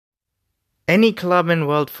Any club in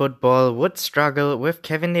world football would struggle with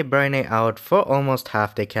Kevin De Bruyne out for almost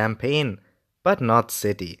half the campaign, but not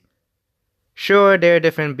City. Sure, they're a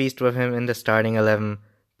different beast with him in the starting 11,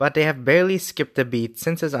 but they have barely skipped a beat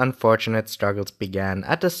since his unfortunate struggles began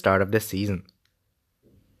at the start of the season.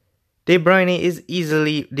 De Bruyne is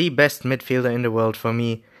easily the best midfielder in the world for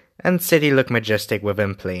me, and City look majestic with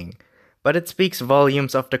him playing, but it speaks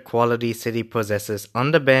volumes of the quality City possesses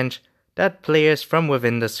on the bench that players from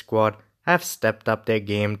within the squad have stepped up their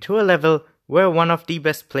game to a level where one of the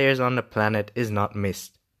best players on the planet is not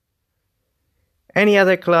missed. Any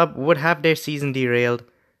other club would have their season derailed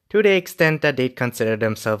to the extent that they'd consider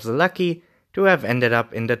themselves lucky to have ended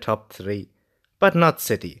up in the top 3, but not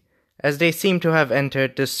City, as they seem to have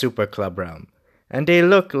entered the super club realm, and they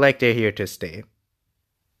look like they're here to stay.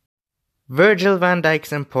 Virgil van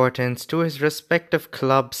Dijk's importance to his respective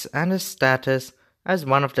clubs and his status as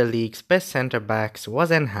one of the league's best centre-backs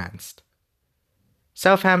was enhanced.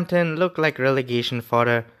 Southampton look like relegation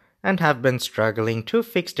fodder and have been struggling to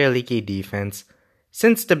fix their leaky defense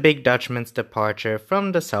since the big Dutchman's departure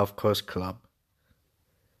from the South Coast club.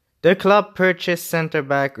 The club purchased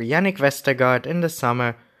centre-back Yannick Vestergaard in the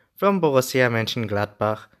summer from Borussia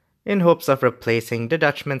Mönchengladbach in hopes of replacing the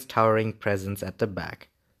Dutchman's towering presence at the back.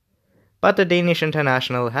 But the Danish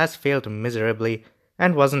international has failed miserably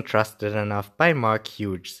and wasn't trusted enough by Mark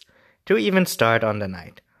Hughes to even start on the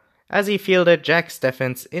night, as he fielded Jack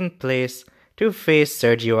Stephens in place to face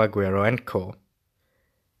Sergio Aguero and co.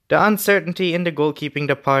 The uncertainty in the goalkeeping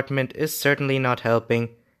department is certainly not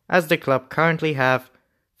helping, as the club currently have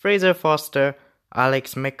Fraser Foster,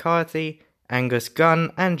 Alex McCarthy, Angus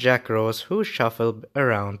Gunn and Jack Rose who shuffle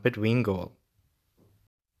around between goal.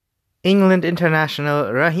 England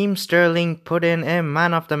international Raheem Sterling put in a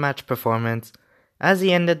man-of-the-match performance as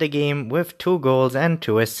he ended the game with 2 goals and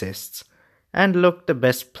 2 assists, and looked the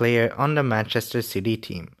best player on the Manchester City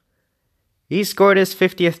team. He scored his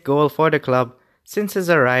 50th goal for the club since his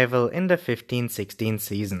arrival in the 15-16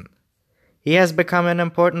 season. He has become an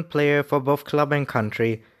important player for both club and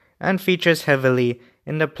country, and features heavily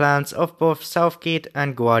in the plans of both Southgate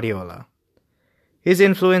and Guardiola. His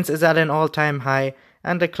influence is at an all-time high,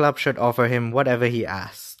 and the club should offer him whatever he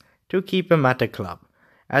asks to keep him at the club,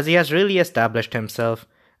 as he has really established himself,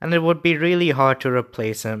 and it would be really hard to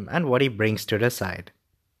replace him and what he brings to the side.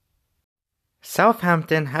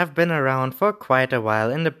 Southampton have been around for quite a while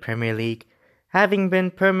in the Premier League, having been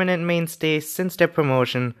permanent mainstays since their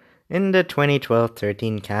promotion in the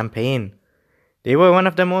 2012-13 campaign. They were one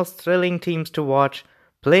of the most thrilling teams to watch,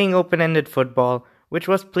 playing open-ended football, which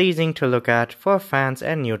was pleasing to look at for fans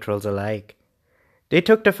and neutrals alike. They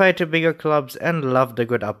took the fight to bigger clubs and loved a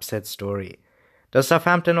good upset story. The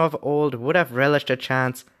Southampton of old would have relished a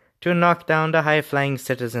chance to knock down the high-flying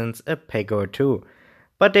Citizens a peg or two,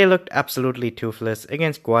 but they looked absolutely toothless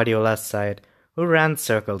against Guardiola's side, who ran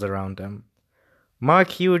circles around them. Mark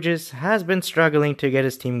Hughes has been struggling to get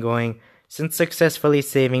his team going since successfully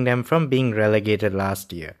saving them from being relegated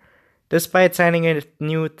last year, despite signing a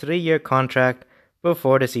new 3-year contract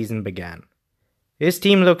before the season began. His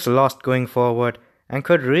team looks lost going forward and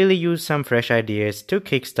could really use some fresh ideas to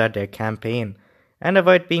kickstart their campaign and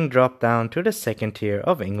avoid being dropped down to the second tier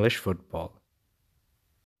of English football.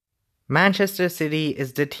 Manchester City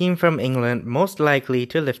is the team from England most likely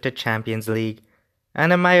to lift the Champions League,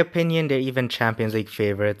 and in my opinion they're even Champions League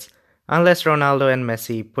favourites, unless Ronaldo and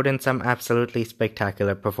Messi put in some absolutely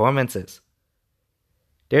spectacular performances.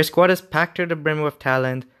 Their squad is packed to the brim with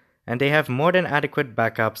talent, and they have more than adequate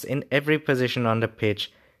backups in every position on the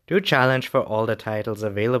pitch to challenge for all the titles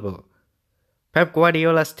available. Pep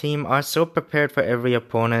Guardiola's team are so prepared for every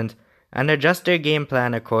opponent and adjust their game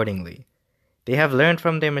plan accordingly. They have learned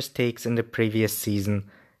from their mistakes in the previous season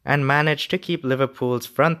and managed to keep Liverpool's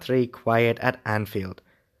front 3 quiet at Anfield.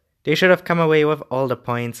 They should have come away with all the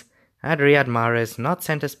points had Riyad Mahrez not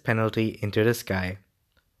sent his penalty into the sky.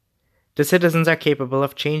 The Citizens are capable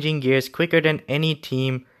of changing gears quicker than any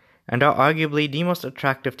team and are arguably the most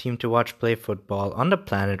attractive team to watch play football on the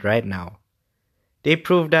planet right now. They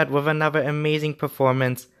proved that with another amazing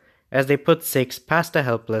performance as they put 6 past the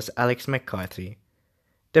helpless Alex McCarthy.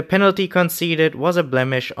 The penalty conceded was a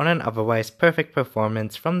blemish on an otherwise perfect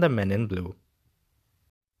performance from the men in blue.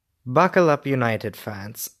 Buckle up, United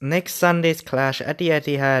fans. Next Sunday's clash at the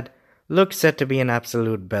Etihad looks set to be an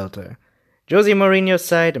absolute belter. Jose Mourinho's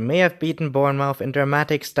side may have beaten Bournemouth in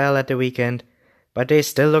dramatic style at the weekend, but they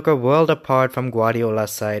still look a world apart from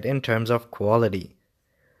Guardiola's side in terms of quality.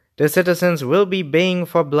 The Citizens will be baying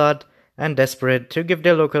for blood and desperate to give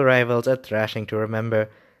their local rivals a thrashing to remember,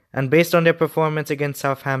 and based on their performance against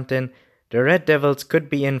Southampton, the Red Devils could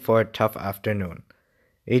be in for a tough afternoon.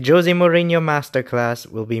 A Jose Mourinho masterclass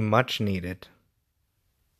will be much needed.